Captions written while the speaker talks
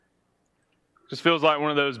Just feels like one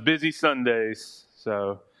of those busy Sundays.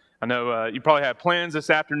 So I know you probably have plans this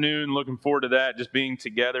afternoon. Looking forward to that, just being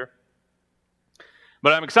together.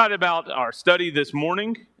 But I'm excited about our study this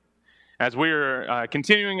morning as we're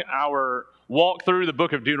continuing our walk through the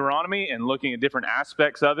book of Deuteronomy and looking at different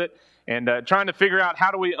aspects of it and trying to figure out how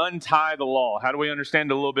do we untie the law? How do we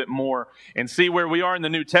understand it a little bit more and see where we are in the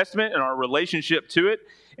New Testament and our relationship to it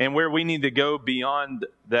and where we need to go beyond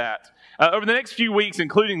that. Over the next few weeks,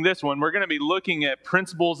 including this one, we're going to be looking at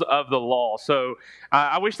principles of the law. So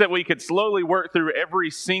I wish that we could slowly work through every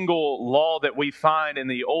single law that we find in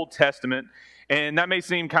the Old Testament. And that may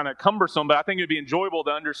seem kind of cumbersome, but I think it would be enjoyable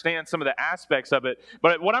to understand some of the aspects of it.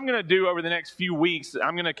 But what I'm going to do over the next few weeks,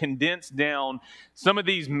 I'm going to condense down some of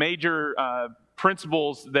these major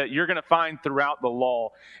principles that you're going to find throughout the law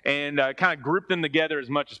and kind of group them together as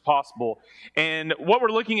much as possible. And what we're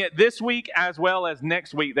looking at this week as well as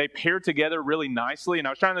next week, they pair together really nicely. And I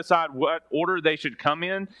was trying to decide what order they should come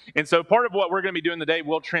in. And so part of what we're going to be doing today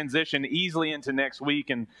will transition easily into next week.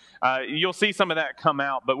 And you'll see some of that come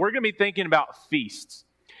out. But we're going to be thinking about feasts.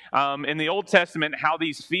 In the Old Testament, how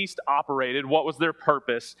these feasts operated, what was their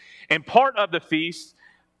purpose. And part of the feast,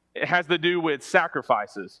 it has to do with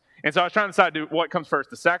sacrifices. And so I was trying to decide what comes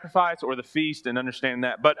first, the sacrifice or the feast, and understand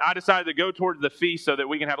that. But I decided to go towards the feast so that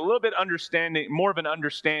we can have a little bit more of an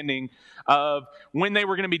understanding of when they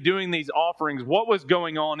were going to be doing these offerings, what was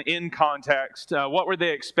going on in context, what were they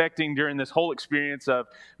expecting during this whole experience of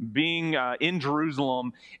being in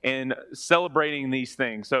Jerusalem and celebrating these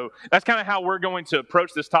things. So that's kind of how we're going to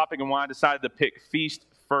approach this topic and why I decided to pick feast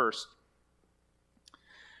first.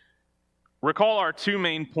 Recall our two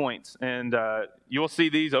main points, and you'll see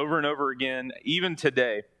these over and over again, even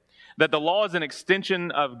today, that the law is an extension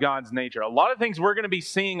of God's nature. A lot of things we're going to be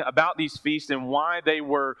seeing about these feasts and why they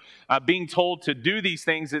were being told to do these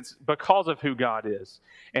things, it's because of who God is.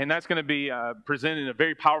 And that's going to be presented in a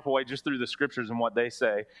very powerful way just through the scriptures and what they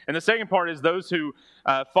say. And the second part is those who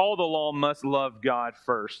follow the law must love God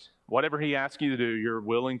first. Whatever He asks you to do, you're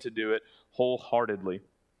willing to do it wholeheartedly.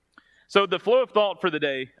 So the flow of thought for the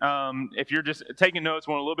day, if you're just taking notes,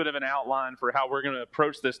 want a little bit of an outline for how we're going to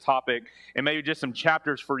approach this topic and maybe just some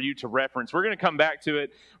chapters for you to reference. We're going to come back to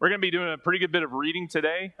it. We're going to be doing a pretty good bit of reading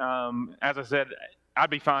today. As I said, I'd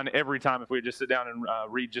be fine every time if we just sit down and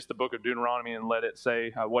read just the book of Deuteronomy and let it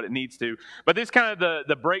say what it needs to. But this is kind of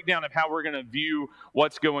the breakdown of how we're going to view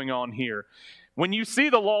what's going on here. When you see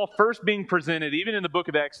the law first being presented, even in the book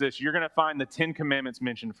of Exodus, you're going to find the Ten Commandments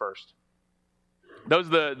mentioned first. Those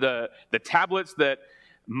are the tablets that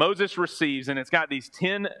Moses receives, and it's got these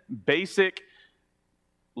 10 basic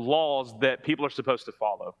laws that people are supposed to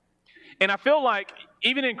follow. And I feel like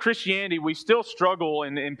even in Christianity, we still struggle,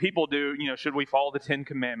 and people do, should we follow the 10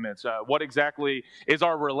 Commandments? What exactly is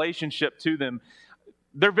our relationship to them?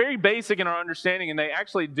 They're very basic in our understanding, and they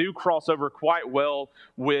actually do cross over quite well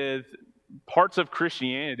with parts of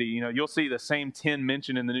Christianity. You'll see the same 10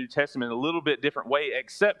 mentioned in the New Testament in a little bit different way,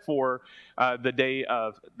 except for the day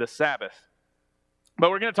of the Sabbath. But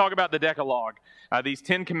we're going to talk about the Decalogue, these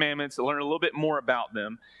 10 commandments, learn a little bit more about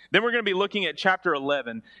them. Then we're going to be looking at chapter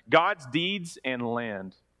 11, God's deeds and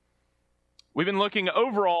land. We've been looking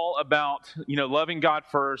overall about, loving God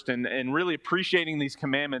first and really appreciating these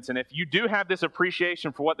commandments. And if you do have this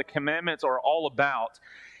appreciation for what the commandments are all about,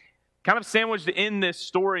 kind of sandwiched in this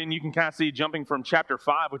story, and you can kind of see jumping from chapter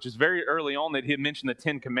 5, which is very early on that he had mentioned the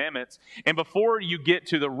 10 commandments. And before you get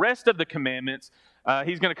to the rest of the commandments,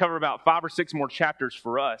 he's going to cover about 5 or 6 more chapters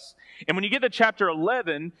for us. And when you get to chapter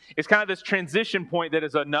 11, it's kind of this transition point that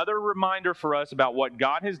is another reminder for us about what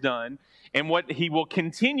God has done and what He will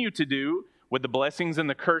continue to do with the blessings and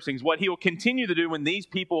the cursings, what He will continue to do when these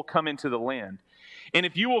people come into the land. And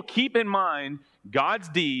if you will keep in mind God's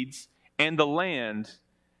deeds and the land,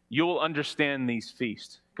 you'll understand these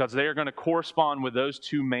feasts because they are going to correspond with those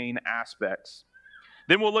two main aspects.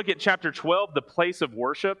 Then we'll look at chapter 12, the place of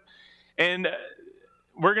worship. And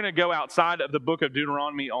we're going to go outside of the book of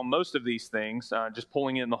Deuteronomy on most of these things, just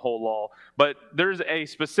pulling in the whole law. But there's a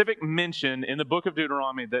specific mention in the book of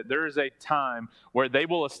Deuteronomy that there is a time where they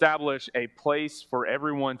will establish a place for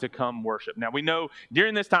everyone to come worship. Now, we know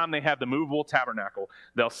during this time they have the movable tabernacle.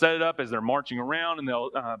 They'll set it up as they're marching around, and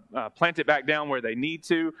they'll plant it back down where they need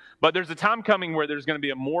to. But there's a time coming where there's going to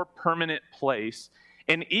be a more permanent place.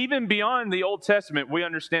 And even beyond the Old Testament, we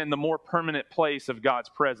understand the more permanent place of God's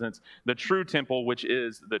presence, the true temple, which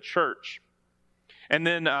is the church. And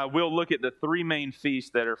then we'll look at the 3 main feasts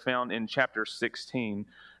that are found in chapter 16.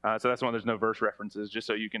 So that's why there's no verse references, just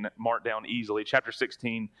so you can mark down easily. Chapter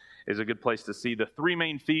 16 is a good place to see the 3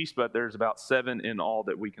 main feasts, but there's about 7 in all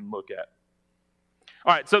that we can look at.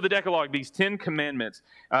 All right, so the Decalogue, these 10 commandments,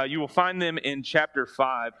 you will find them in chapter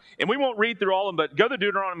 5. And we won't read through all of them, but go to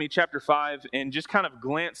Deuteronomy chapter 5 and just kind of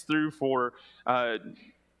glance through for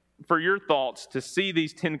your thoughts to see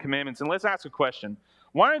these 10 commandments. And let's ask a question.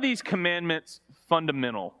 Why are these commandments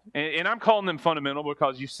fundamental? And I'm calling them fundamental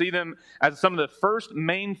because you see them as some of the first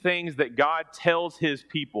main things that God tells his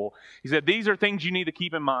people. He said, these are things you need to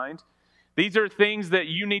keep in mind. These are things that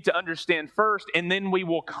you need to understand first, and then we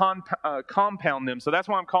will compound them. So that's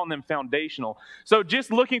why I'm calling them foundational. So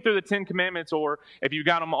just looking through the 10 commandments, or if you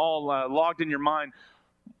got them all logged in your mind,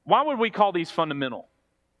 why would we call these fundamental?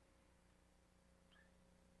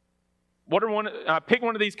 Pick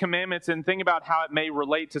one of these commandments and think about how it may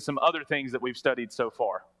relate to some other things that we've studied so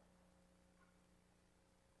far.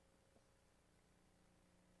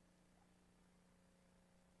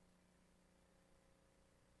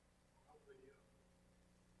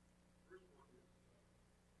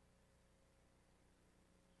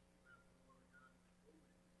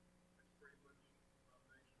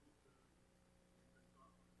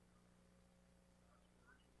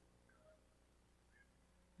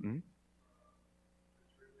 Mm-hmm.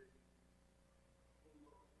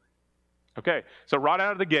 Okay, so right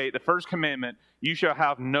out of the gate, the first commandment, you shall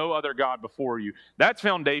have no other God before you. That's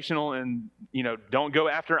foundational, and, don't go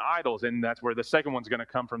after idols, and that's where the second one's going to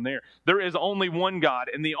come from there. There is only one God,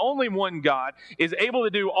 and the only one God is able to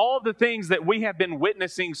do all the things that we have been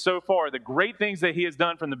witnessing so far, the great things that he has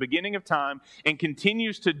done from the beginning of time and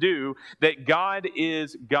continues to do, that God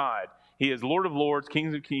is God. He is Lord of lords,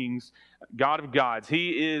 King of kings, God of gods.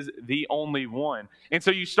 He is the only one. And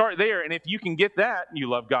so you start there, and if you can get that, you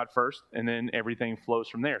love God first, and then everything flows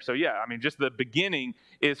from there. So yeah, just the beginning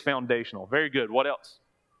is foundational. Very good. What else?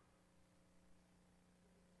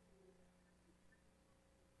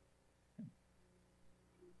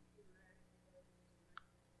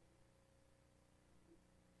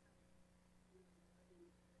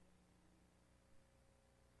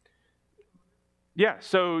 Yeah,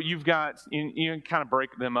 so you've got, you kind of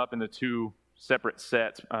break them up into two separate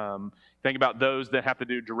sets. Think about those that have to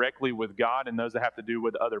do directly with God and those that have to do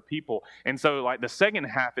with other people. And so like the second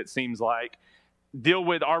half, it seems like, deal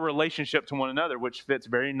with our relationship to one another, which fits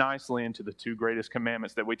very nicely into the two greatest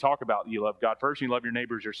commandments that we talk about. You love God first, and you love your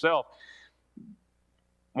neighbors yourself.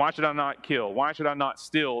 Why should I not kill? Why should I not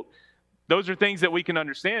steal? Those are things that we can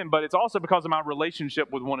understand, but it's also because of my relationship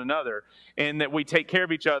with one another and that we take care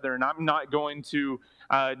of each other, and I'm not going to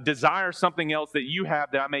desire something else that you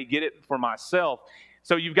have that I may get it for myself.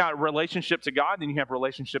 So you've got relationship to God, and you have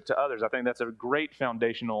relationship to others. I think that's a great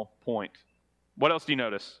foundational point. What else do you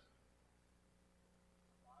notice?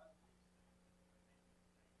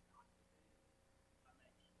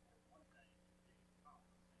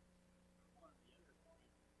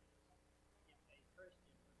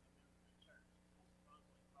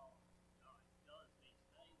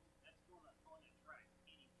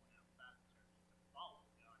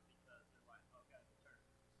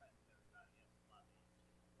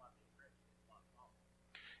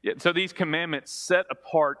 Yeah, so these commandments set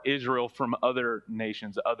apart Israel from other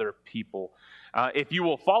nations, other people. If you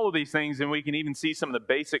will follow these things, then we can even see some of the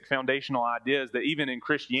basic foundational ideas that even in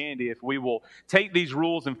Christianity, if we will take these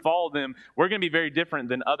rules and follow them, we're going to be very different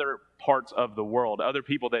than other parts of the world, other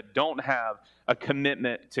people that don't have a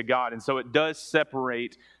commitment to God. And so it does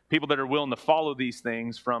separate people that are willing to follow these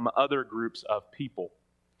things from other groups of people.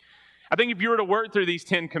 I think if you were to work through these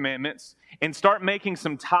 10 commandments and start making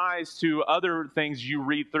some ties to other things you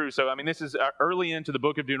read through. So, this is early into the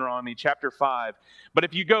book of Deuteronomy, chapter 5. But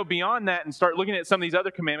if you go beyond that and start looking at some of these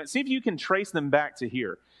other commandments, see if you can trace them back to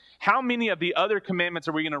here. How many of the other commandments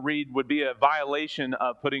are we going to read would be a violation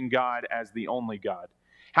of putting God as the only God?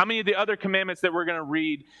 How many of the other commandments that we're going to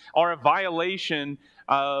read are a violation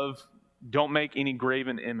of don't make any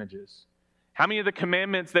graven images? How many of the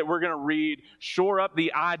commandments that we're going to read shore up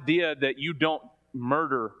the idea that you don't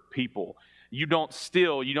murder people, you don't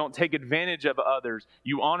steal, you don't take advantage of others,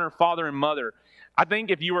 you honor father and mother? I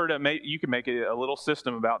think if you were to you could make a little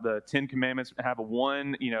system about the 10 commandments, have a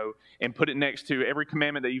one, and put it next to every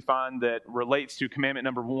commandment that you find that relates to commandment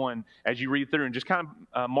number 1 as you read through, and just kind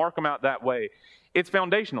of mark them out that way. It's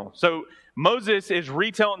foundational. So Moses is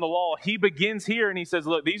retelling the law. He begins here and he says,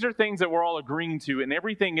 look, these are things that we're all agreeing to, and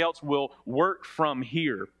everything else will work from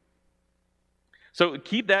here. So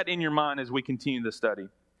keep that in your mind as we continue the study.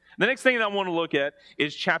 The next thing that I want to look at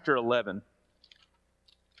is chapter 11.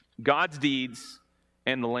 God's deeds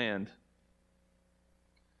and the land.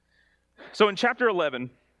 So in chapter 11,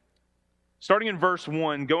 starting in verse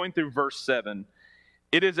 1, going through verse 7,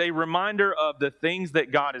 It is a reminder of the things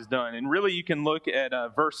that God has done. And really, you can look at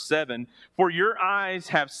verse 7. For your eyes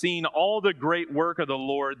have seen all the great work of the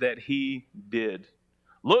Lord that he did.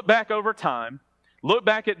 Look back over time. Look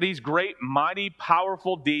back at these great, mighty,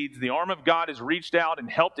 powerful deeds. The arm of God has reached out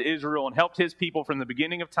and helped Israel and helped his people from the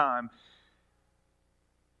beginning of time.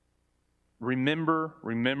 Remember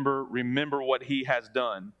what he has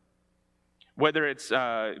done. Whether it's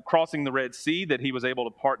crossing the Red Sea, that he was able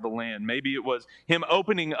to part the land. Maybe it was him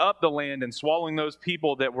opening up the land and swallowing those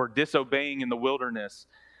people that were disobeying in the wilderness.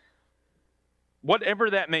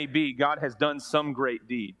 Whatever that may be, God has done some great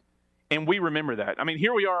deed. And we remember that. I mean,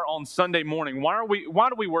 here we are on Sunday morning. Why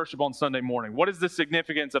do we worship on Sunday morning? What is the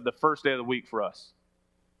significance of the first day of the week for us?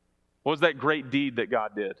 What was that great deed that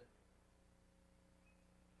God did?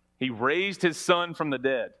 He raised his son from the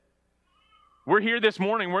dead. We're here this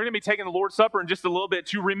morning. We're going to be taking the Lord's Supper in just a little bit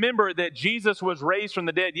to remember that Jesus was raised from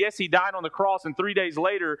the dead. Yes, he died on the cross, and 3 days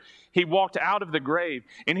later, he walked out of the grave.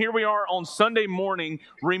 And here we are on Sunday morning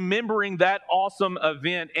remembering that awesome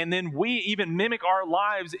event. And then we even mimic our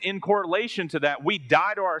lives in correlation to that. We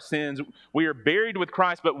die to our sins. We are buried with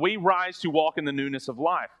Christ, but we rise to walk in the newness of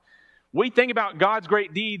life. We think about God's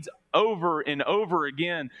great deeds over and over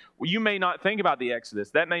again. You may not think about the Exodus.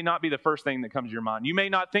 That may not be the first thing that comes to your mind. You may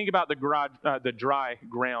not think about the dry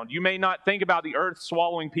ground. You may not think about the earth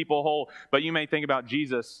swallowing people whole, but you may think about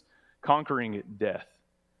Jesus conquering death.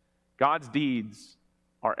 God's deeds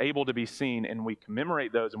are able to be seen, and we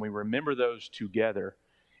commemorate those and we remember those together.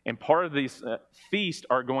 And part of these feasts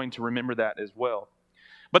are going to remember that as well.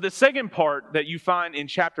 But the second part that you find in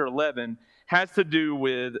chapter 11 has to do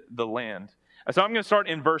with the land. So I'm going to start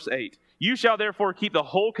in verse 8. You shall therefore keep the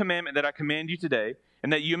whole commandment that I command you today,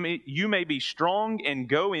 and that you may be strong and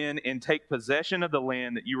go in and take possession of the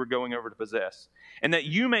land that you are going over to possess, and that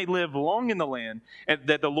you may live long in the land, and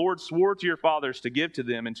that the Lord swore to your fathers to give to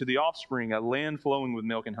them and to the offspring a land flowing with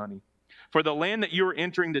milk and honey. For the land that you are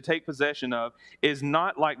entering to take possession of is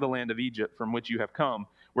not like the land of Egypt from which you have come,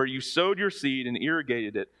 where you sowed your seed and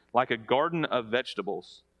irrigated it like a garden of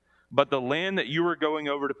vegetables. But the land that you are going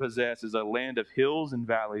over to possess is a land of hills and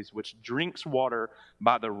valleys, which drinks water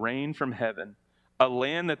by the rain from heaven, a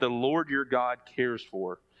land that the Lord your God cares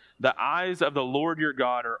for. The eyes of the Lord your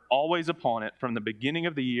God are always upon it, from the beginning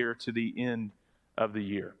of the year to the end of the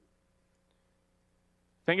year.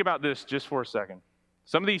 Think about this just for a second.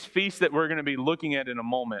 Some of these feasts that we're going to be looking at in a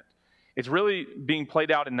moment, it's really being played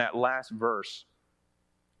out in that last verse,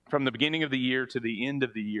 from the beginning of the year to the end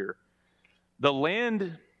of the year. The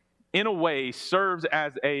land, in a way, serves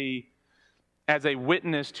as a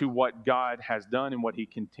witness to what God has done and what he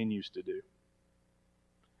continues to do.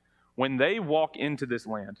 When they walk into this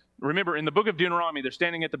land, remember in the book of Deuteronomy, they're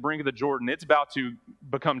standing at the brink of the Jordan. It's about to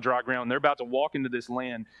become dry ground. They're about to walk into this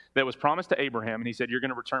land that was promised to Abraham, and he said, you're going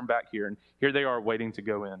to return back here. And here they are waiting to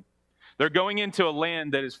go in. They're going into a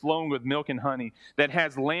land that is flowing with milk and honey, that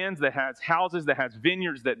has lands, that has houses, that has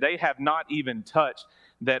vineyards that they have not even touched,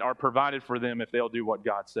 that are provided for them if they'll do what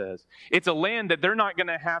God says. It's a land that they're not going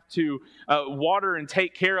to have to water and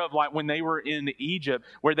take care of like when they were in Egypt,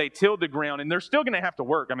 where they tilled the ground, and they're still going to have to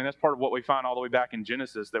work. I mean, that's part of what we find all the way back in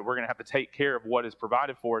Genesis, that we're going to have to take care of what is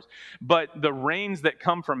provided for us. But the rains that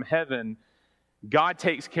come from heaven, God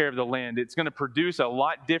takes care of the land. It's going to produce a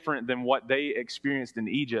lot different than what they experienced in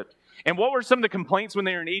Egypt. And what were some of the complaints when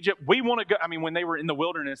they were in Egypt? When they were in the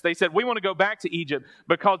wilderness, they said, we want to go back to Egypt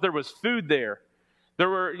because there was food there. There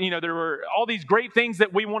were all these great things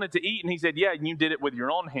that we wanted to eat. And he said, yeah, you did it with your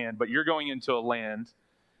own hand, but you're going into a land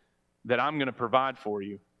that I'm going to provide for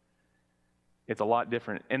you. It's a lot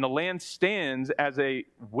different. And the land stands as a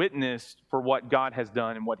witness for what God has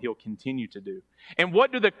done and what he'll continue to do. And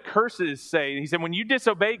what do the curses say? He said, when you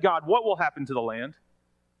disobey God, what will happen to the land?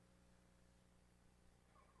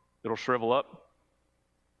 It'll shrivel up.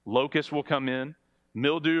 Locusts will come in.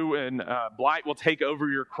 Mildew and blight will take over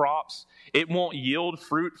your crops. It won't yield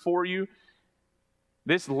fruit for you.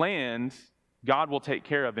 This land, God will take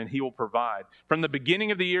care of and he will provide. From the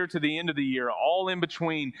beginning of the year to the end of the year, all in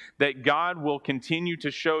between, that God will continue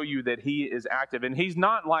to show you that he is active. And he's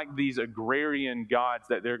not like these agrarian gods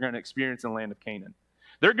that they're going to experience in the land of Canaan.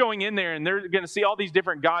 They're going in there and they're going to see all these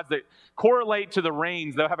different gods that correlate to the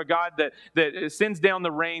rains. They'll have a God that sends down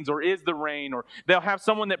the rains or is the rain, or they'll have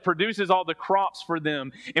someone that produces all the crops for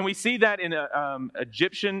them. And we see that in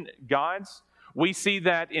Egyptian gods. We see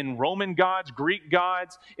that in Roman gods, Greek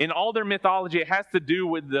gods, in all their mythology. It has to do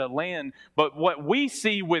with the land. But what we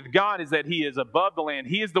see with God is that he is above the land.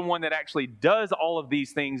 He is the one that actually does all of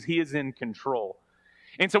these things. He is in control.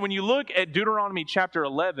 And so when you look at Deuteronomy chapter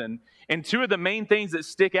 11, and two of the main things that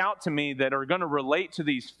stick out to me that are going to relate to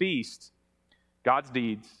these feasts God's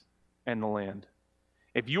deeds, and the land.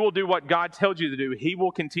 If you will do what God tells you to do, He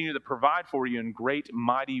will continue to provide for you in great,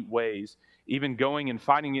 mighty ways, even going and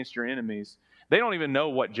fighting against your enemies. They don't even know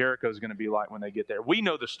what Jericho is going to be like when they get there. We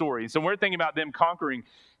know the story. And so we're thinking about them conquering.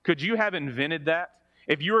 Could you have invented that?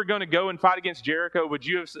 If you were going to go and fight against Jericho, would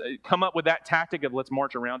you have come up with that tactic of let's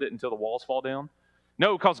march around it until the walls fall down?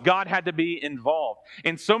 No, because God had to be involved.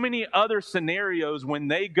 In so many other scenarios, when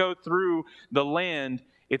they go through the land,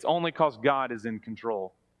 it's only because God is in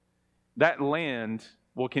control. That land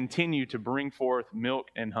will continue to bring forth milk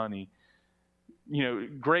and honey.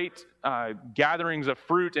 Great gatherings of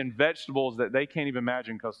fruit and vegetables that they can't even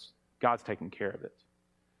imagine because God's taking care of it.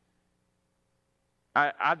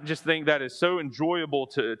 I just think that is so enjoyable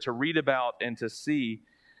to read about and to see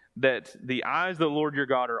that the eyes of the Lord your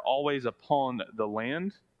God are always upon the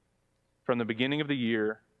land from the beginning of the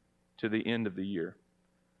year to the end of the year.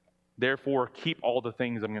 Therefore, keep all the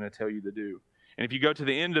things I'm going to tell you to do. And if you go to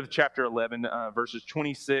the end of chapter 11, verses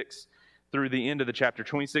 26 through the end of the chapter,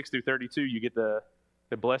 26 through 32, you get the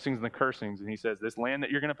blessings and the cursings. And he says, this land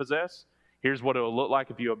that you're going to possess, here's what it will look like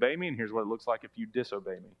if you obey me, and here's what it looks like if you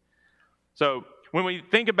disobey me. So when we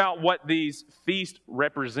think about what these feasts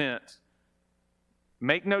represent,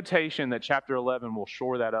 make notation that chapter 11 will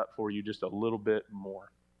shore that up for you just a little bit more.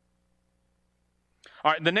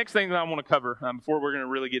 All right, the next thing that I want to cover before we're going to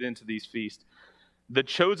really get into these feasts, the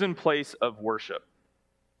chosen place of worship.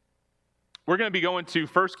 We're going to be going to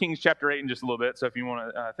 1 Kings chapter 8 in just a little bit, so if you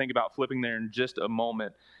want to think about flipping there in just a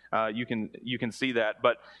moment, you can see that.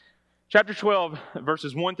 But chapter 12,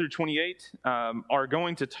 verses 1 through 28 are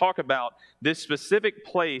going to talk about this specific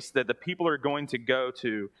place that the people are going to go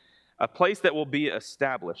to, a place that will be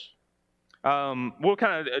established. We'll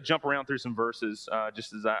kind of jump around through some verses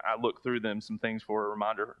just as I look through them, some things for a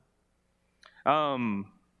reminder.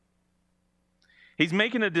 He's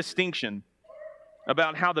making a distinction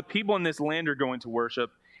about how the people in this land are going to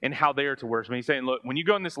worship and how they are to worship. And he's saying, look, when you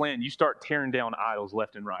go in this land, you start tearing down idols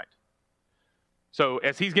left and right. So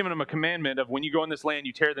as he's giving them a commandment of when you go in this land,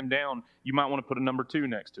 you tear them down, you might want to put a number 2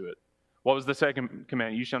 next to it. What was the second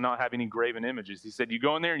command? You shall not have any graven images. He said, you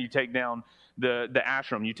go in there and you take down the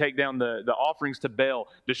Asherim. You take down the offerings to Baal.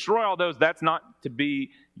 Destroy all those. That's not to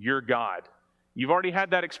be your God. You've already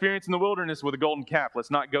had that experience in the wilderness with a golden calf.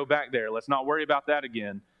 Let's not go back there. Let's not worry about that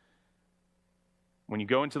again. When you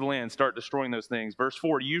go into the land, start destroying those things. Verse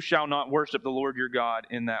 4, you shall not worship the Lord your God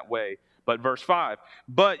in that way. But verse 5,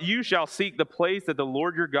 but you shall seek the place that the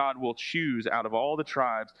Lord your God will choose out of all the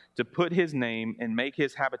tribes to put his name and make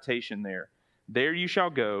his habitation there. There you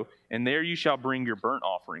shall go, and there you shall bring your burnt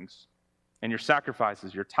offerings and your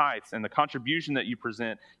sacrifices, your tithes, and the contribution that you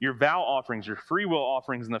present, your vow offerings, your freewill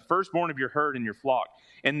offerings, and the firstborn of your herd and your flock.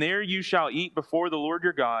 And there you shall eat before the Lord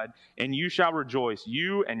your God, and you shall rejoice,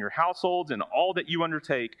 you and your households, and all that you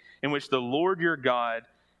undertake, in which the Lord your God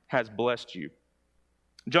has blessed you.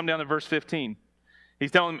 Jump down to verse 15.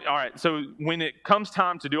 He's telling them, all right, so when it comes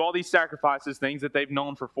time to do all these sacrifices, things that they've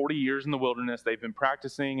known for 40 years in the wilderness, they've been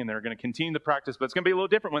practicing and they're going to continue to practice, but it's going to be a little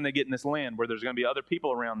different when they get in this land where there's going to be other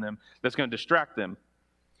people around them that's going to distract them.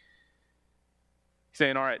 He's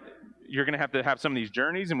saying, all right, you're going to have some of these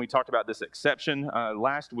journeys, and we talked about this exception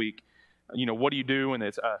last week. What do you do when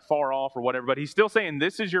it's far off or whatever? But he's still saying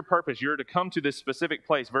this is your purpose. You're to come to this specific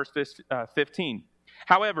place, verse 15.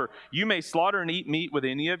 However, you may slaughter and eat meat with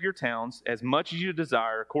any of your towns as much as you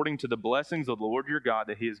desire, according to the blessings of the Lord your God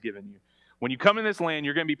that he has given you. When you come in this land,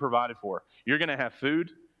 you're going to be provided for. You're going to have food.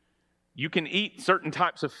 You can eat certain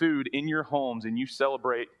types of food in your homes, and you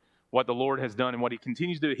celebrate what the Lord has done and what he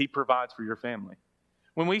continues to do. He provides for your family.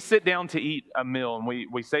 When we sit down to eat a meal and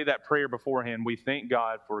we say that prayer beforehand, we thank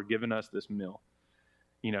God for giving us this meal,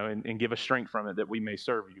 and give us strength from it that we may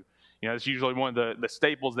serve you. It's usually one of the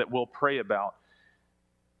staples that we'll pray about.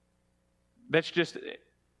 It's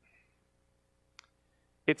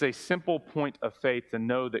a simple point of faith to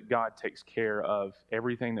know that God takes care of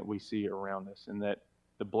everything that we see around us, and that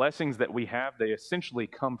the blessings that we have, they essentially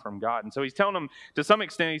come from God. And so he's telling them, to some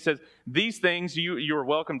extent, he says, these things you are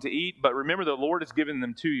welcome to eat, but remember the Lord has given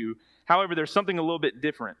them to you. However, there's something a little bit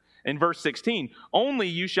different. In verse 16, only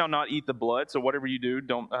you shall not eat the blood. So whatever you do,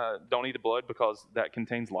 don't eat the blood, because that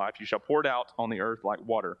contains life. You shall pour it out on the earth like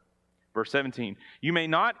water. Verse 17, you may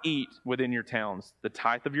not eat within your towns the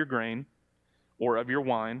tithe of your grain, or of your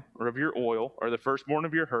wine, or of your oil, or the firstborn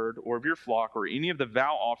of your herd, or of your flock, or any of the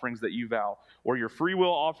vow offerings that you vow, or your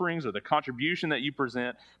freewill offerings, or the contribution that you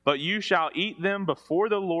present, but you shall eat them before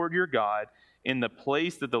the Lord your God in the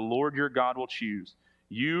place that the Lord your God will choose.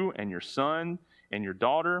 You and your son and your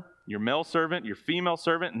daughter, your male servant, your female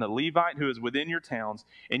servant, and the Levite who is within your towns,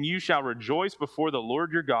 and you shall rejoice before the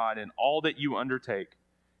Lord your God in all that you undertake.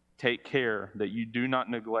 Take care that you do not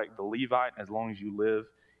neglect the Levite as long as you live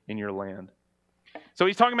in your land. So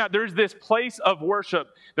he's talking about there's this place of worship.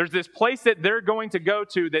 There's this place that they're going to go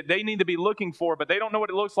to that they need to be looking for, but they don't know what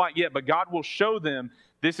it looks like yet. But God will show them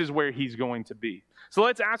this is where he's going to be. So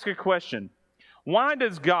let's ask a question. Why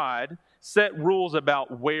does God set rules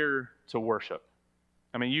about where to worship?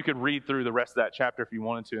 I mean, you could read through the rest of that chapter if you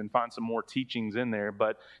wanted to and find some more teachings in there.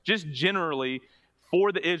 But just generally,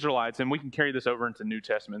 for the Israelites, and we can carry this over into New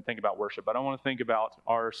Testament and think about worship, but I want to think about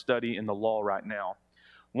our study in the law right now.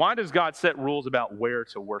 Why does God set rules about where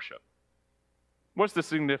to worship? What's the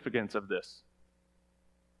significance of this?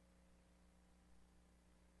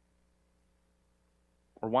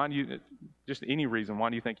 Or why do you, just any reason, why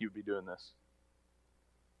do you think you would be doing this?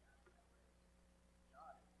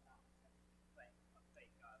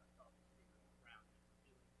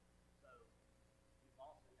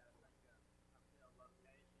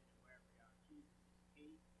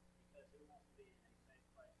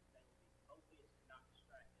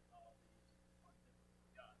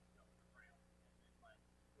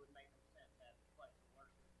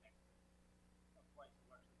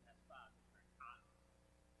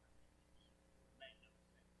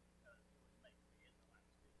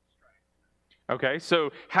 Okay,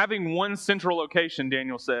 so having one central location,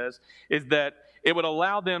 Daniel says, is that it would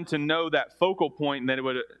allow them to know that focal point, and that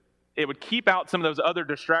it would keep out some of those other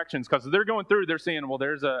distractions, because they're going through, they're seeing, well,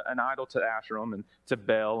 there's an idol to Asherim and to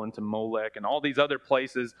Bel and to Molech and all these other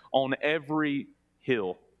places on every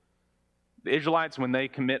hill. The Israelites, when they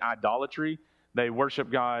commit idolatry, they worship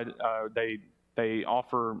God. They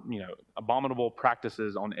offer abominable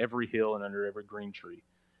practices on every hill and under every green tree.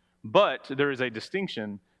 But there is a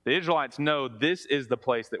distinction. The Israelites know this is the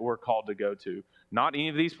place that we're called to go to. Not any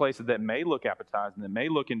of these places that may look appetizing, that may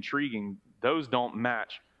look intriguing. Those don't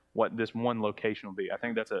match what this one location will be. I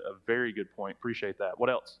think that's a very good point. Appreciate that. What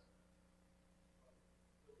else?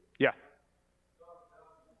 Yeah.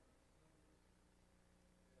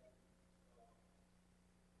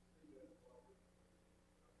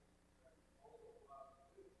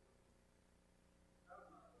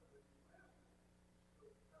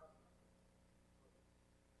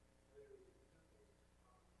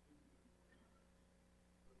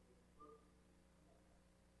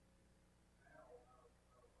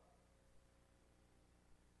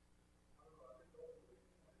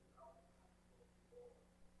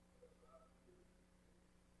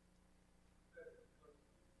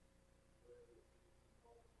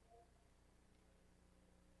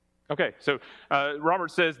 Okay, so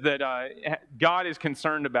Robert says that God is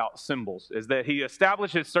concerned about symbols, is that he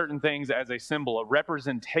establishes certain things as a symbol, a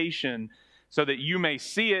representation, so that you may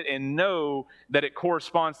see it and know that it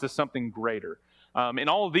corresponds to something greater. And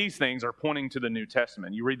all of these things are pointing to the New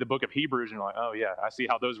Testament. You read the book of Hebrews and you're like, oh yeah, I see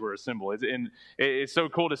how those were a symbol. It's so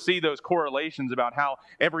cool to see those correlations about how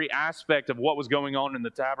every aspect of what was going on in the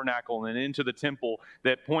tabernacle and into the temple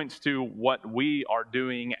that points to what we are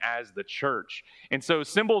doing as the church. And so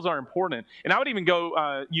symbols are important. And I would even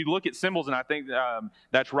go, you look at symbols and I think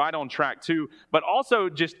that's right on track too, but also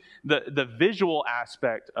just the visual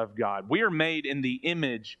aspect of God. We are made in the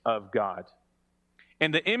image of God.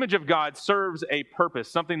 And the image of God serves a purpose,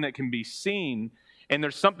 something that can be seen, and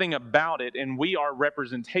there's something about it, and we are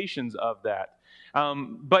representations of that.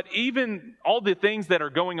 But even all the things that are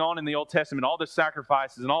going on in the Old Testament, all the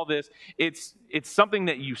sacrifices and all this, it's something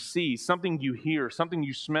that you see, something you hear, something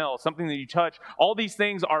you smell, something that you touch. All these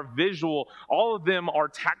things are visual. All of them are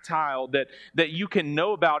tactile that you can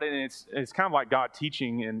know about it. And it's kind of like God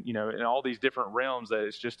teaching in all these different realms, that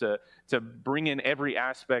it's just to bring in every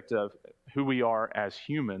aspect of who we are as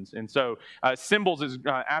humans. And so symbols is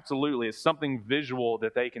absolutely is something visual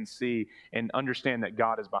that they can see and understand that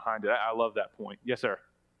God is behind it. I love that point. Yes, sir.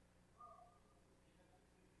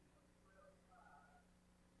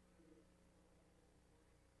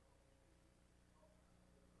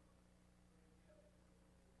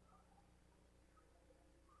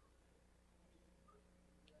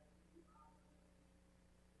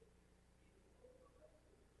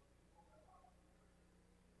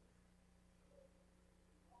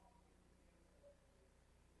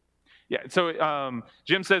 Yeah, so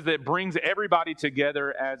Jim says that it brings everybody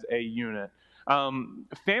together as a unit.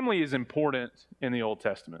 Family is important in the Old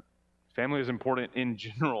Testament. Family is important in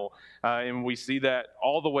general, and we see that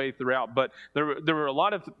all the way throughout. But there were a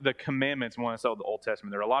lot of the commandments when I saw the Old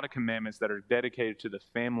Testament. There are a lot of commandments that are dedicated to the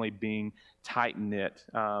family being tight-knit.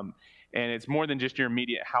 And it's more than just your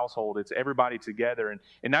immediate household. It's everybody together.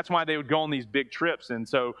 And that's why they would go on these big trips. And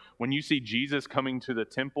so when you see Jesus coming to the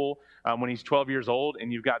temple when he's 12 years old,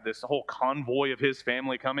 and you've got this whole convoy of his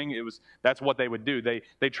family coming, that's what they would do.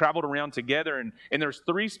 They traveled around together. And there's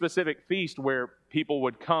 3 specific feasts where people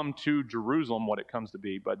would come to Jerusalem, what it comes to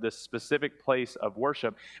be, but this specific place of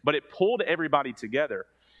worship. But it pulled everybody together.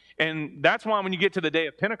 And that's why when you get to the day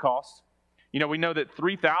of Pentecost, we know that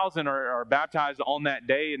 3,000 are baptized on that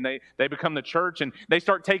day, and they become the church, and they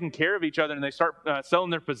start taking care of each other, and they start selling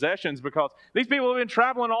their possessions, because these people have been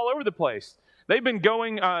traveling all over the place. They've been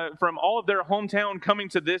going from all of their hometown, coming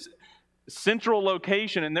to this central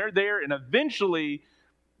location, and they're there, and eventually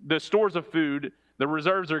the stores of food, the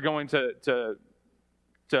reserves are going to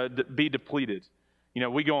be depleted.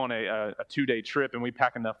 We go on a 2-day trip and we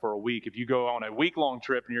pack enough for a week. If you go on a week-long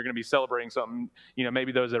trip and you're going to be celebrating something,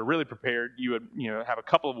 maybe those that are really prepared, you would, have a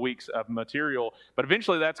couple of weeks of material, but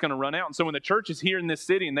eventually that's going to run out. And so when the church is here in this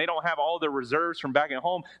city and they don't have all their reserves from back at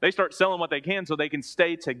home, they start selling what they can so they can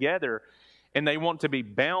stay together, and they want to be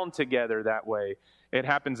bound together that way. It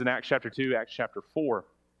happens in Acts chapter 2, Acts chapter 4.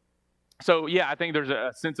 So, yeah, I think there's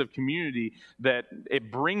a sense of community that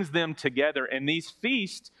it brings them together. And these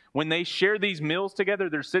feasts, when they share these meals together,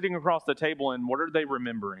 they're sitting across the table, and what are they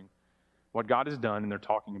remembering? What God has done, and they're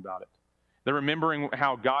talking about it. They're remembering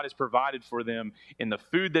how God has provided for them in the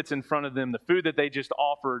food that's in front of them, the food that they just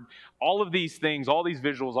offered, all of these things, all these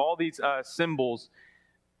visuals, all these symbols.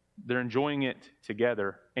 They're enjoying it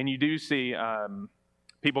together. And you do see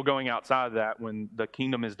people going outside of that when the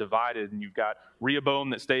kingdom is divided, and you've got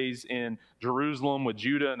Rehoboam that stays in Jerusalem with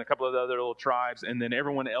Judah and a couple of the other little tribes, and then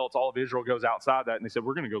everyone else, all of Israel, goes outside that, and they said,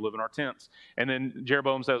 we're going to go live in our tents. And then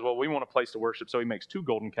Jeroboam says, well, we want a place to worship, so he makes 2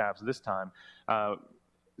 golden calves this time,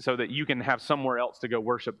 so that you can have somewhere else to go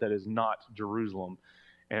worship that is not Jerusalem.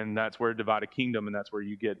 And that's where divided kingdom, and that's where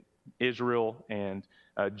you get Israel and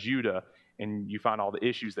Judah, and you find all the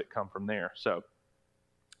issues that come from there. So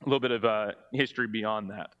a little bit of history beyond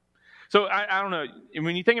that. So I don't know,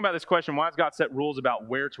 when you think about this question, why has God set rules about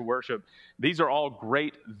where to worship? These are all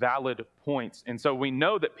great, valid points. And so we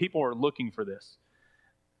know that people are looking for this.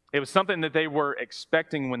 It was something that they were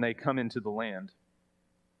expecting when they come into the land.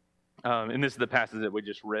 And this is the passage that we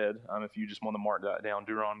just read. If you just want to mark that down,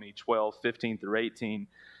 Deuteronomy 12, 15 through 18.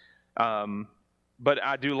 But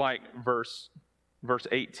I do like verse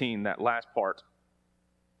 18, that last part.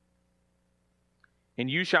 And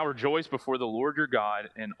you shall rejoice before the Lord your God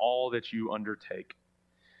in all that you undertake.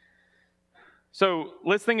 So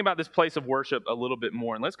let's think about this place of worship a little bit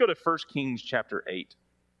more. And let's go to 1 Kings chapter 8.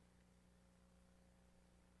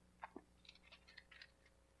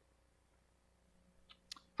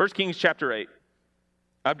 First Kings chapter 8.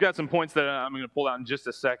 I've got some points that I'm going to pull out in just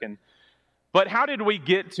a second. But how did we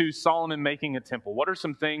get to Solomon making a temple? What are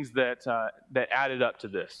some things that added up to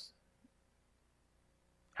this?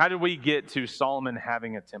 How did we get to Solomon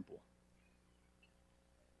having a temple?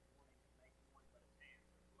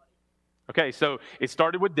 Okay, so it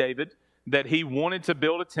started with David, that he wanted to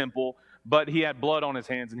build a temple, but he had blood on his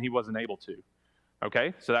hands and he wasn't able to.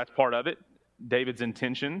 Okay, so that's part of it. David's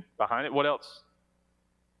intention behind it. What else?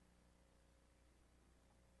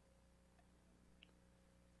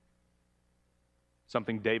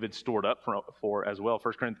 Something David stored up for as well.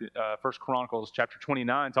 First Chronicles chapter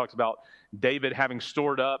 29 talks about David having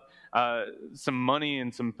stored up some money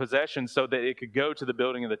and some possessions so that it could go to the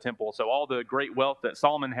building of the temple. So all the great wealth that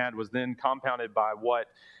Solomon had was then compounded by what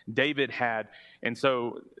David had. And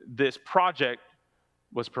so this project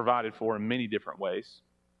was provided for in many different ways.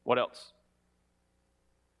 What else?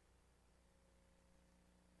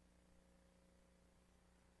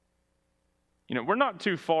 We're not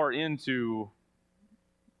too far into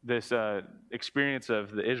this experience of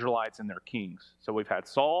the Israelites and their kings. So we've had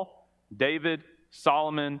Saul, David,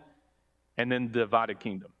 Solomon, and then the divided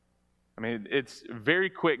kingdom. I mean, it's very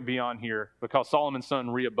quick beyond here because Solomon's son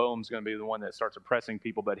Rehoboam is going to be the one that starts oppressing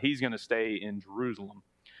people, but he's going to stay in Jerusalem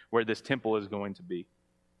where this temple is going to be.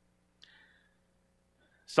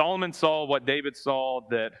 Solomon saw what David saw,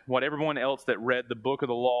 that what everyone else that read the book of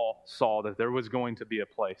the law saw, that there was going to be a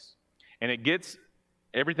place. And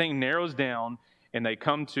everything narrows down, and they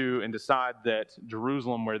come to and decide that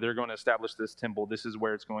Jerusalem, where they're going to establish this temple, this is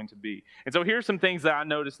where it's going to be. And so here's some things that I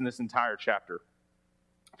noticed in this entire chapter.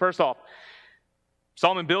 First off,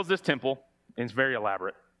 Solomon builds this temple, and it's very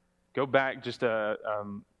elaborate. Go back just a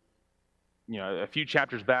few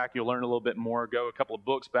chapters back, you'll learn a little bit more. Go a couple of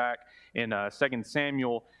books back in 2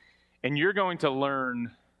 Samuel, and you're going to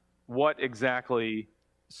learn what exactly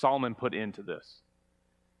Solomon put into this.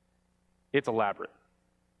 It's elaborate.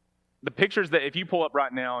 The pictures that, if you pull up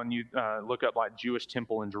right now and you look up like Jewish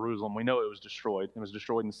temple in Jerusalem, we know it was destroyed. It was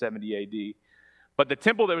destroyed in 70 AD. But the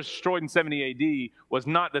temple that was destroyed in 70 AD was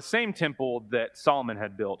not the same temple that Solomon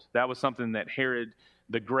had built. That was something that Herod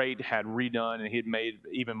the Great had redone, and he had made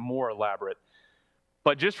even more elaborate.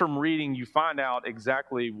 But just from reading, you find out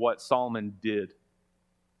exactly what Solomon did.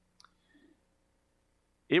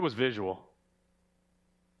 It was visual.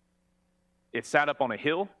 It sat up on a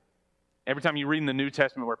hill. Every time you read in the New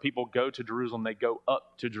Testament where people go to Jerusalem, they go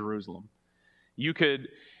up to Jerusalem.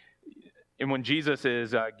 And when Jesus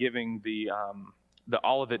is giving the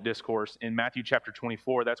Olivet Discourse in Matthew chapter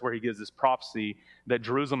 24, that's where he gives this prophecy that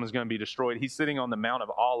Jerusalem is going to be destroyed. He's sitting on the Mount of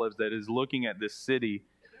Olives that is looking at this city.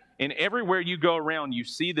 And everywhere you go around, you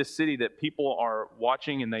see this city that people are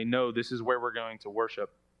watching, and they know this is where we're going to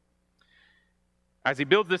worship. As he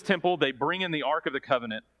builds this temple, they bring in the Ark of the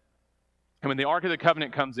Covenant. And when the Ark of the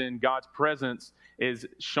Covenant comes in, God's presence is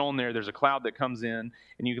shown there. There's a cloud that comes in,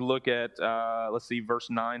 and you can look at, verse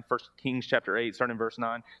 9, 1 Kings chapter 8, starting in verse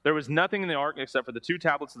 9. There was nothing in the ark except for the 2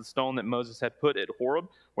 tablets of the stone that Moses had put at Horeb,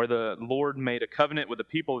 where the Lord made a covenant with the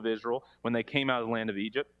people of Israel when they came out of the land of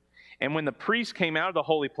Egypt. And when the priests came out of the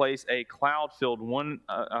holy place, a cloud filled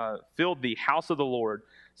the house of the Lord,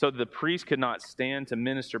 so that the priests could not stand to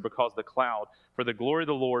minister because of the cloud, for the glory of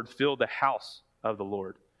the Lord filled the house of the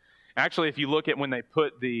Lord. Actually, if you look at when they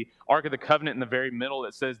put the Ark of the Covenant in the very middle,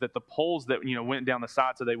 it says that the poles that went down the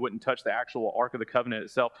side so they wouldn't touch the actual Ark of the Covenant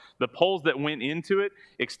itself, the poles that went into it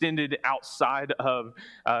extended outside of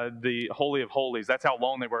the Holy of Holies. That's how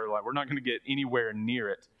long they were. Like, we're not going to get anywhere near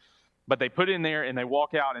it. But they put it in there, and they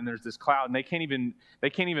walk out, and there's this cloud, and they can't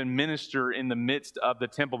even minister in the midst of the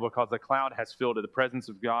temple because the cloud has filled it. The presence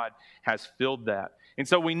of God has filled that. And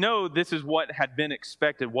so we know this is what had been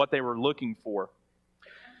expected, what they were looking for.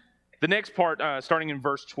 The next part, starting in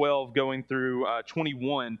verse 12, going through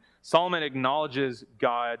 21, Solomon acknowledges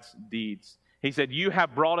God's deeds. He said, "You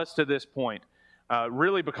have brought us to this point."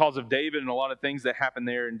 Really because of David and a lot of things that happened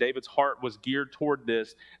there, and David's heart was geared toward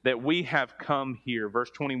this, that we have come here. Verse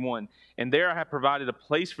 21, "And there I have provided a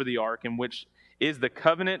place for the ark, in which is the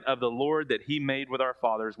covenant of the Lord that he made with our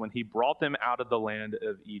fathers when he brought them out of the land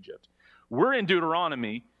of Egypt." We're in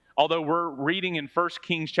Deuteronomy, although we're reading in 1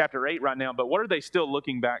 Kings chapter 8 right now, but what are they still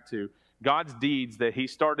looking back to? God's deeds that he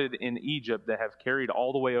started in Egypt that have carried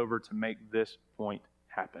all the way over to make this point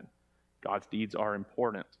happen. God's deeds are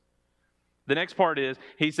important. The next part is,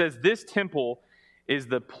 he says, "This temple is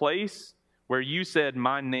the place where you said,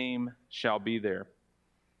 my name shall be there."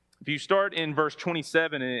 If you start in verse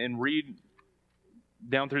 27 and read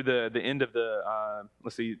down through the end of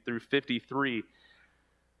through 53,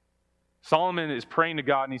 Solomon is praying to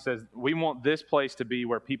God, and he says, we want this place to be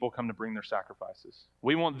where people come to bring their sacrifices.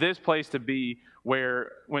 We want this place to be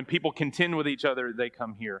where when people contend with each other, they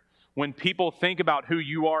come here. When people think about who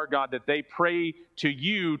you are, God, that they pray to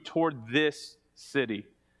you toward this city.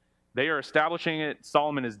 They are establishing it.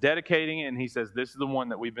 Solomon is dedicating it, and he says, this is the one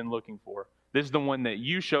that we've been looking for. This is the one that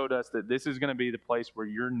you showed us, that this is going to be the place where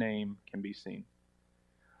your name can be seen.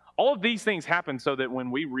 All of these things happen so that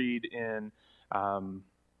when we read in 1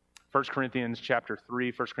 Corinthians chapter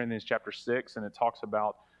 3, 1 Corinthians chapter 6, and it talks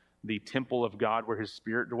about the temple of God where his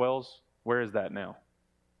Spirit dwells, where is that now?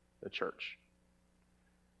 The church.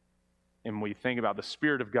 And we think about the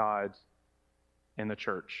Spirit of God in the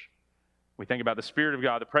church. We think about the Spirit of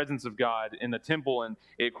God, the presence of God in the temple, and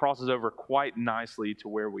it crosses over quite nicely to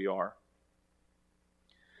where we are.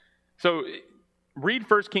 So read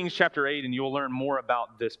 1 Kings chapter 8 and you'll learn more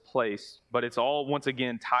about this place, but it's all once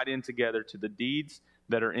again tied in together to the deeds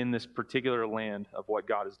that are in this particular land of what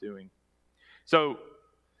God is doing. So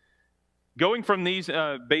going from these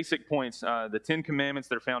basic points, the 10 Commandments,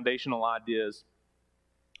 their foundational ideas,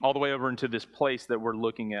 all the way over into this place that we're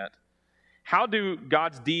looking at. How do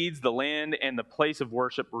God's deeds, the land, and the place of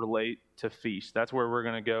worship relate to feast? That's where we're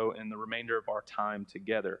going to go in the remainder of our time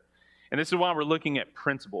together. And this is why we're looking at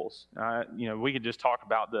principles. We could just talk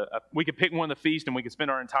about we could pick one of the feasts and we could spend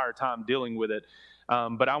our entire time dealing with it.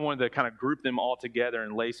 But I wanted to kind of group them all together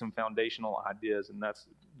and lay some foundational ideas, and that's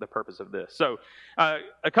the purpose of this. So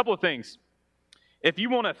a couple of things. If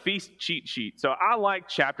you want a feast cheat sheet, so I like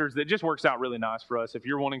chapters that just works out really nice for us. If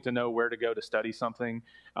you're wanting to know where to go to study something,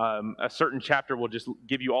 a certain chapter will just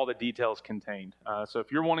give you all the details contained. So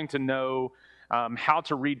if you're wanting to know how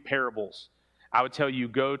to read parables, I would tell you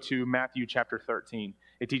go to Matthew chapter 13.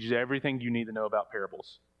 It teaches everything you need to know about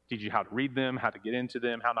parables. It teaches you how to read them, how to get into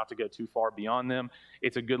them, how not to go too far beyond them.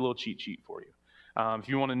 It's a good little cheat sheet for you. If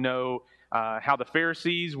you want to know how the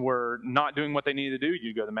Pharisees were not doing what they needed to do,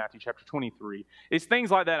 you go to Matthew chapter 23. It's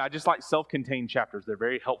things like that. I just like self-contained chapters. They're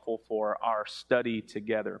very helpful for our study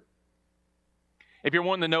together. If you're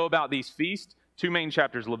wanting to know about these feasts, two main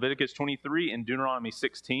chapters, Leviticus 23 and Deuteronomy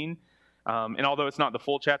 16. And although it's not the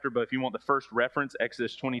full chapter, but if you want the first reference,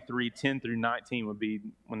 Exodus 23, 10 through 19 would be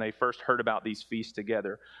when they first heard about these feasts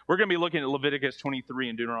together. We're going to be looking at Leviticus 23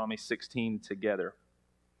 and Deuteronomy 16 together.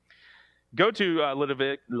 Go to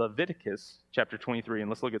Leviticus chapter 23, and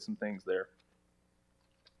let's look at some things there.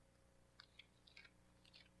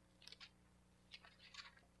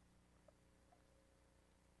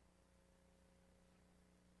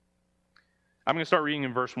 I'm going to start reading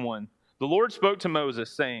in verse 1. The Lord spoke to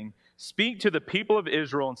Moses, saying, "Speak to the people of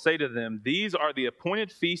Israel and say to them, These are the appointed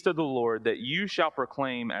feasts of the Lord that you shall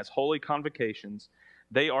proclaim as holy convocations.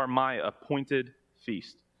 They are my appointed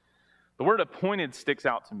feast." The word appointed sticks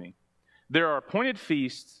out to me. There are appointed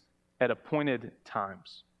feasts at appointed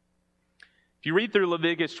times. If you read through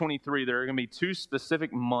Leviticus 23, there are going to be two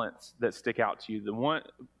specific months that stick out to you. The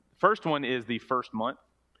first one is the first month,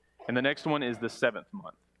 and the next one is the seventh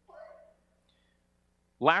month.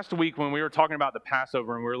 Last week when we were talking about the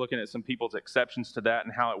Passover and we were looking at some people's exceptions to that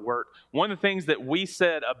and how it worked, one of the things that we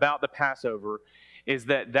said about the Passover is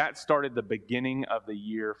that started the beginning of the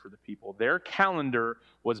year for the people. Their calendar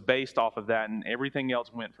was based off of that, and everything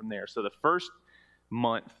else went from there. So the first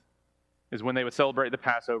month is when they would celebrate the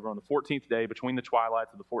Passover on the 14th day between the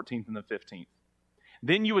twilights of the 14th and the 15th.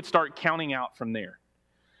 Then you would start counting out from there.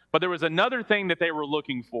 But there was another thing that they were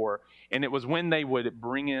looking for, and it was when they would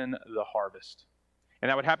bring in the harvest. And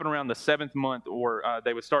that would happen around the seventh month, or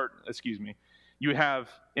they would start, you have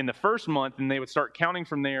in the first month, and they would start counting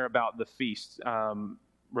from there about the feasts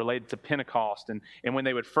related to Pentecost, and when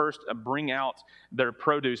they would first bring out their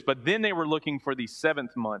produce. But then they were looking for the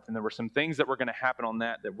seventh month, and there were some things that were going to happen on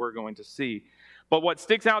that we're going to see. But what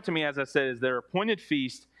sticks out to me, as I said, is their appointed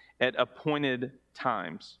feast at appointed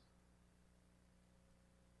times.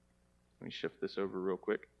 Let me shift this over real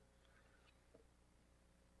quick.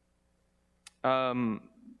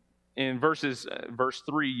 In verse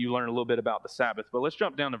 3, you learn a little bit about the Sabbath, but let's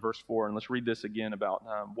jump down to verse 4 and let's read this again about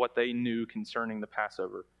what they knew concerning the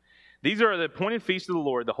Passover. "These are the appointed feasts of the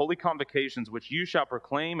Lord, the holy convocations, which you shall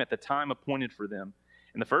proclaim at the time appointed for them.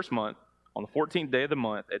 In the first month, on the 14th day of the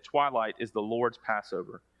month, at twilight is the Lord's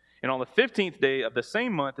Passover. And on the 15th day of the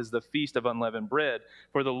same month is the feast of unleavened bread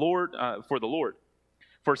for the Lord.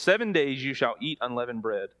 For 7 days you shall eat unleavened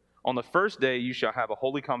bread. On the first day you shall have a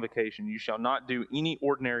holy convocation. You shall not do any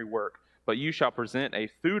ordinary work, but you shall present a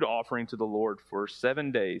food offering to the Lord for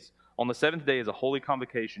 7 days. On the seventh day is a holy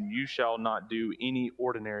convocation. You shall not do any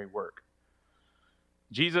ordinary work."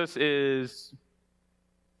 Jesus is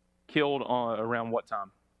killed around what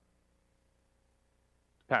time?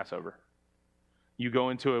 Passover. You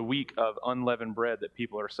go into a week of unleavened bread that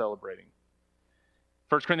people are celebrating.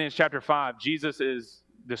 1 Corinthians chapter 5, Jesus is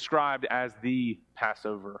described as the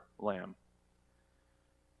Passover lamb.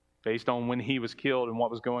 Based on when he was killed and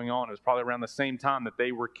what was going on, it was probably around the same time that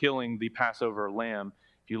they were killing the Passover lamb.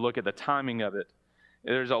 If you look at the timing of it,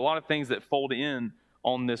 there's a lot of things that fold in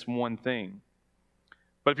on this one thing.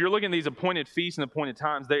 But if you're looking at these appointed feasts and appointed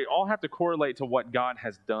times, they all have to correlate to what God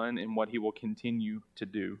has done and what he will continue to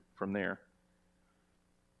do from there.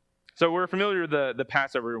 So we're familiar with the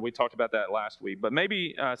Passover. We talked about that last week. But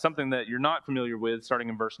maybe something that you're not familiar with, starting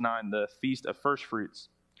in verse 9, the Feast of First Fruits.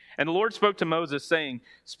 "And the Lord spoke to Moses, saying,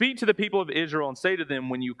 Speak to the people of Israel and say to them,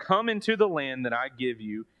 When you come into the land that I give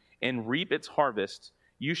you and reap its harvest,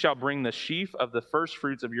 you shall bring the sheaf of the first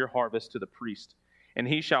fruits of your harvest to the priest, and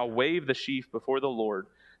he shall wave the sheaf before the Lord,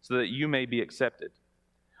 so that you may be accepted.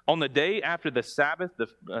 On the day after the Sabbath,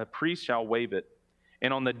 the priest shall wave it.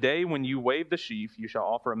 And on the day when you wave the sheaf, you shall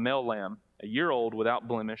offer a male lamb, a year old without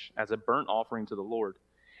blemish, as a burnt offering to the Lord.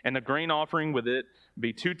 And the grain offering with it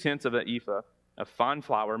be 2/10 of an ephah of fine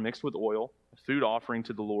flour mixed with oil, a food offering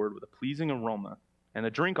to the Lord with a pleasing aroma. And the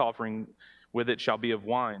drink offering with it shall be of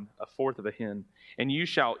wine, 1/4 of a hin. And you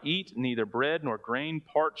shall eat neither bread nor grain,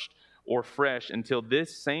 parched or fresh, until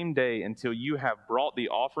this same day, until you have brought the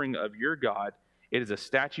offering of your God. It is a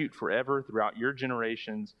statute forever throughout your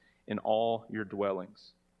generations in all your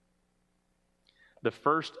dwellings." The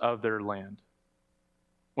first of their land.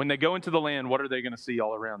 When they go into the land, what are they going to see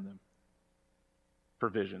all around them?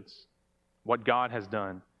 Provisions. What God has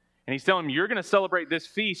done. And he's telling them, you're going to celebrate this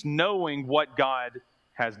feast knowing what God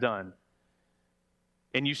has done.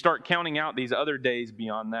 And you start counting out these other days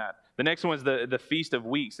beyond that. The next one is the Feast of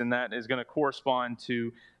Weeks, and that is going to correspond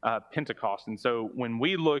to Pentecost. And so when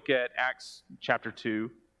we look at Acts chapter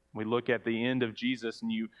 2, we look at the end of Jesus,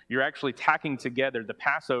 and you're actually tacking together the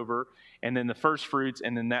Passover and then the first fruits,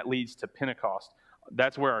 and then that leads to Pentecost.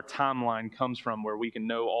 That's where our timeline comes from, where we can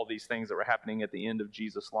know all these things that were happening at the end of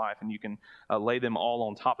Jesus' life, and you can lay them all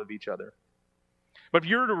on top of each other. But if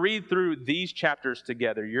you were to read through these chapters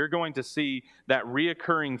together, you're going to see that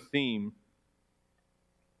reoccurring theme,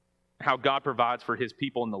 how God provides for his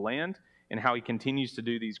people in the land and how he continues to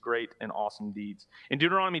do these great and awesome deeds. In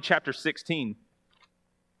Deuteronomy chapter 16,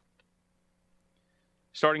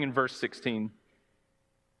 starting in verse 16,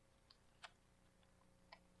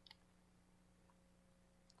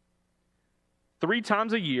 "3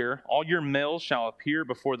 times a year all your males shall appear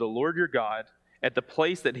before the Lord your God at the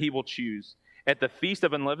place that he will choose, at the feast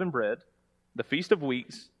of unleavened bread, the feast of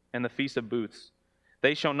weeks, and the feast of booths.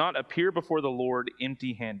 They shall not appear before the Lord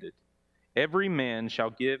empty-handed. Every man shall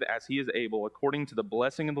give as he is able, according to the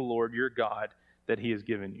blessing of the Lord your God that he has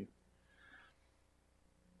given you."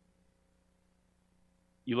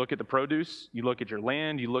 You look at the produce, you look at your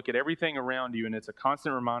land, you look at everything around you, and it's a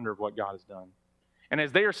constant reminder of what God has done. And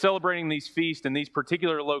as they are celebrating these feasts in these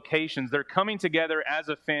particular locations, they're coming together as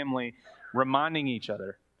a family, reminding each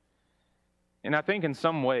other. And I think in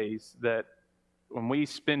some ways that when we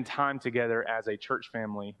spend time together as a church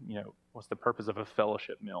family, what's the purpose of a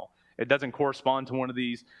fellowship meal? It doesn't correspond to one of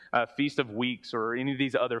these Feast of Weeks or any of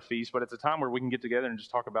these other feasts, but it's a time where we can get together and just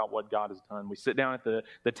talk about what God has done. We sit down at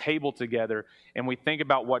the table together and we think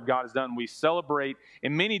about what God has done. We celebrate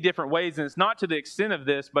in many different ways, and it's not to the extent of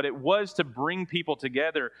this, but it was to bring people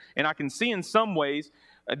together. And I can see in some ways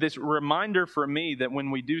this reminder for me that when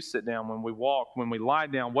we do sit down, when we walk, when we lie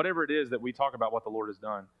down, whatever it is, that we talk about what the Lord has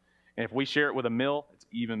done. And if we share it with a meal, it's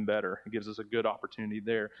even better. It gives us a good opportunity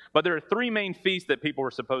there. But there are 3 main feasts that people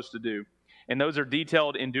were supposed to do. And those are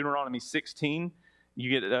detailed in Deuteronomy 16. You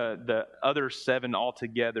get the other 7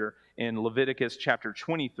 altogether in Leviticus chapter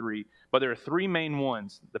 23. But there are 3 main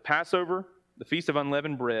ones: the Passover, the Feast of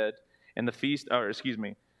Unleavened Bread, and the Feast of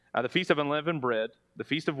Unleavened Bread, the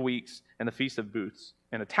Feast of Weeks, and the Feast of Booths.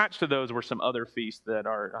 And attached to those were some other feasts that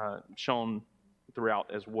are shown throughout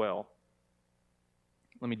as well.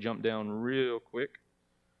 Let me jump down real quick.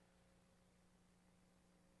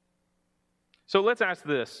 So let's ask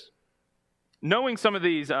this. Knowing some of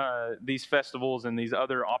these festivals and these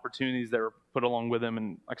other opportunities that were put along with them,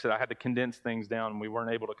 and like I said, I had to condense things down and we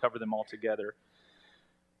weren't able to cover them all together.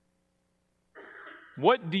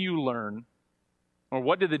 What do you learn, or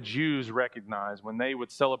what did the Jews recognize when they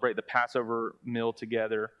would celebrate the Passover meal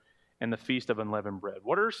together and the Feast of Unleavened Bread?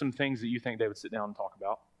 What are some things that you think they would sit down and talk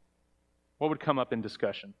about? What would come up in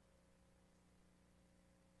discussion?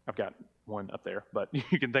 I've got one up there, but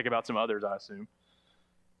you can think about some others, I assume.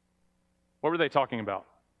 What were they talking about?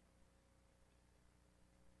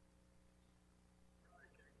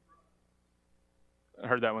 I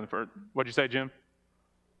heard that one first. What'd you say, Jim?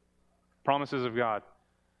 Promises of God.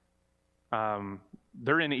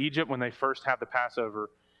 They're in Egypt when they first have the Passover,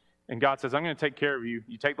 and God says, "I'm going to take care of you.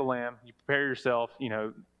 You take the lamb, you prepare yourself,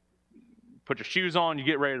 put your shoes on, you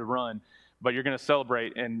get ready to run. But you're going to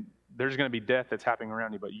celebrate, and there's going to be death that's happening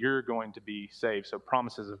around you, but you're going to be saved." So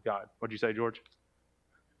promises of God. What'd you say, George?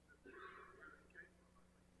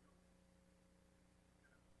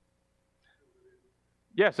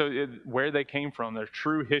 Yeah, so where they came from, their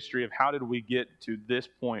true history of how did we get to this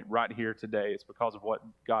point right here today. It's because of what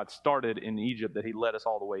God started in Egypt that he led us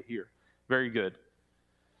all the way here. Very good.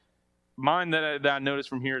 Mine that I noticed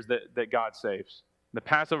from here is that God saves. The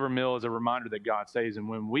Passover meal is a reminder that God saves. And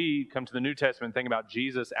when we come to the New Testament and think about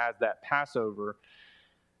Jesus as that Passover,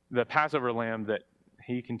 the Passover lamb that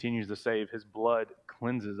he continues to save, his blood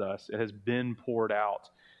cleanses us. It has been poured out.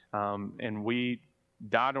 And we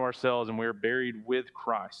die to ourselves and we're buried with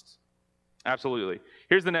Christ. Absolutely.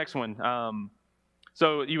 Here's the next one.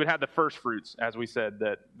 So you would have the first fruits, as we said,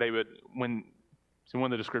 that they would, so one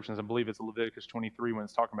of the descriptions, I believe it's Leviticus 23 when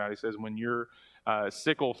it's talking about it, he says when your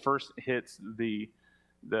sickle first hits the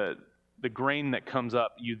grain that comes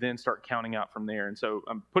up, you then start counting out from there. And so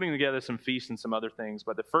I'm putting together some feasts and some other things,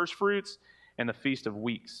 but the first fruits and the Feast of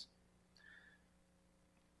Weeks.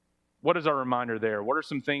 What is our reminder there? What are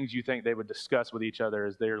some things you think they would discuss with each other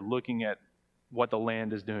as they're looking at what the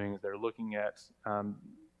land is doing, as they're looking at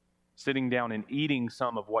sitting down and eating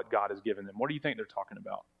some of what God has given them? What do you think they're talking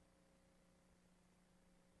about?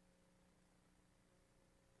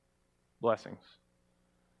 Blessings.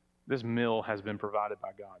 This meal has been provided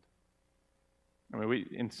by God. I mean,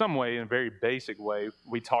 in some way, in a very basic way,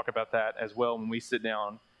 we talk about that as well when we sit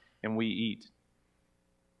down and we eat.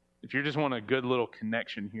 If you just want a good little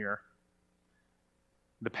connection here,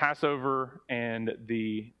 the Passover and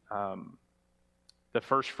the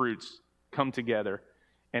first fruits come together,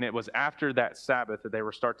 and it was after that Sabbath that they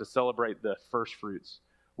were start to celebrate the first fruits,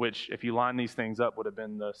 which, if you line these things up, would have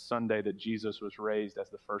been the Sunday that Jesus was raised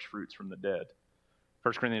as the first fruits from the dead.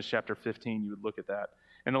 1 Corinthians chapter 15, you would look at that.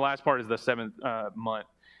 And the last part is the 7th month.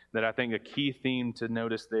 that I think a key theme to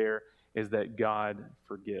notice there is that God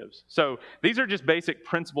forgives. So these are just basic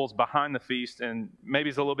principles behind the feast, and maybe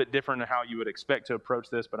it's a little bit different than how you would expect to approach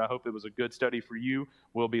this, but I hope it was a good study for you.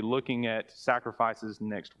 We'll be looking at sacrifices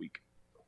next week.